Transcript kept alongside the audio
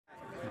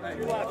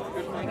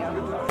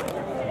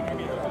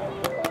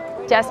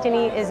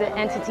Destiny is an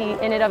entity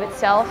in and of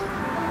itself.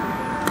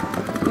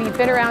 We've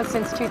been around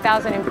since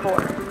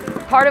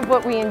 2004. Part of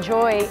what we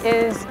enjoy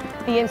is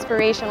the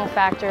inspirational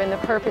factor and the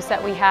purpose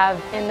that we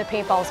have in the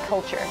paintball's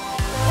culture.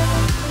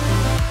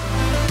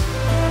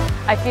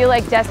 I feel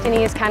like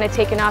Destiny is kind of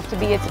taken off to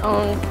be its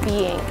own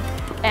being,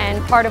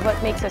 and part of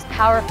what makes us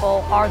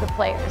powerful are the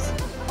players.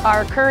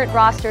 Our current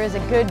roster is a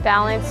good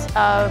balance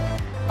of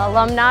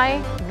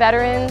alumni,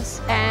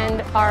 veterans,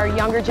 and our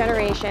younger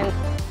generation.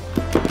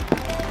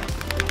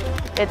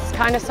 It's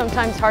kind of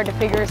sometimes hard to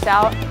figure us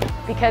out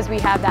because we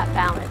have that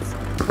balance.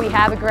 We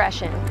have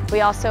aggression.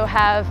 We also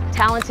have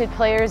talented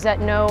players that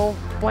know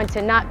when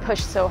to not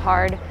push so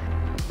hard.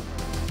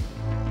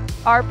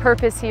 Our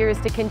purpose here is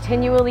to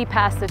continually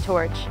pass the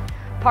torch.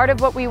 Part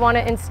of what we want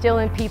to instill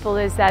in people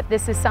is that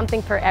this is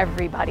something for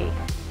everybody.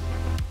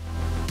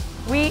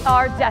 We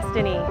are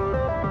Destiny.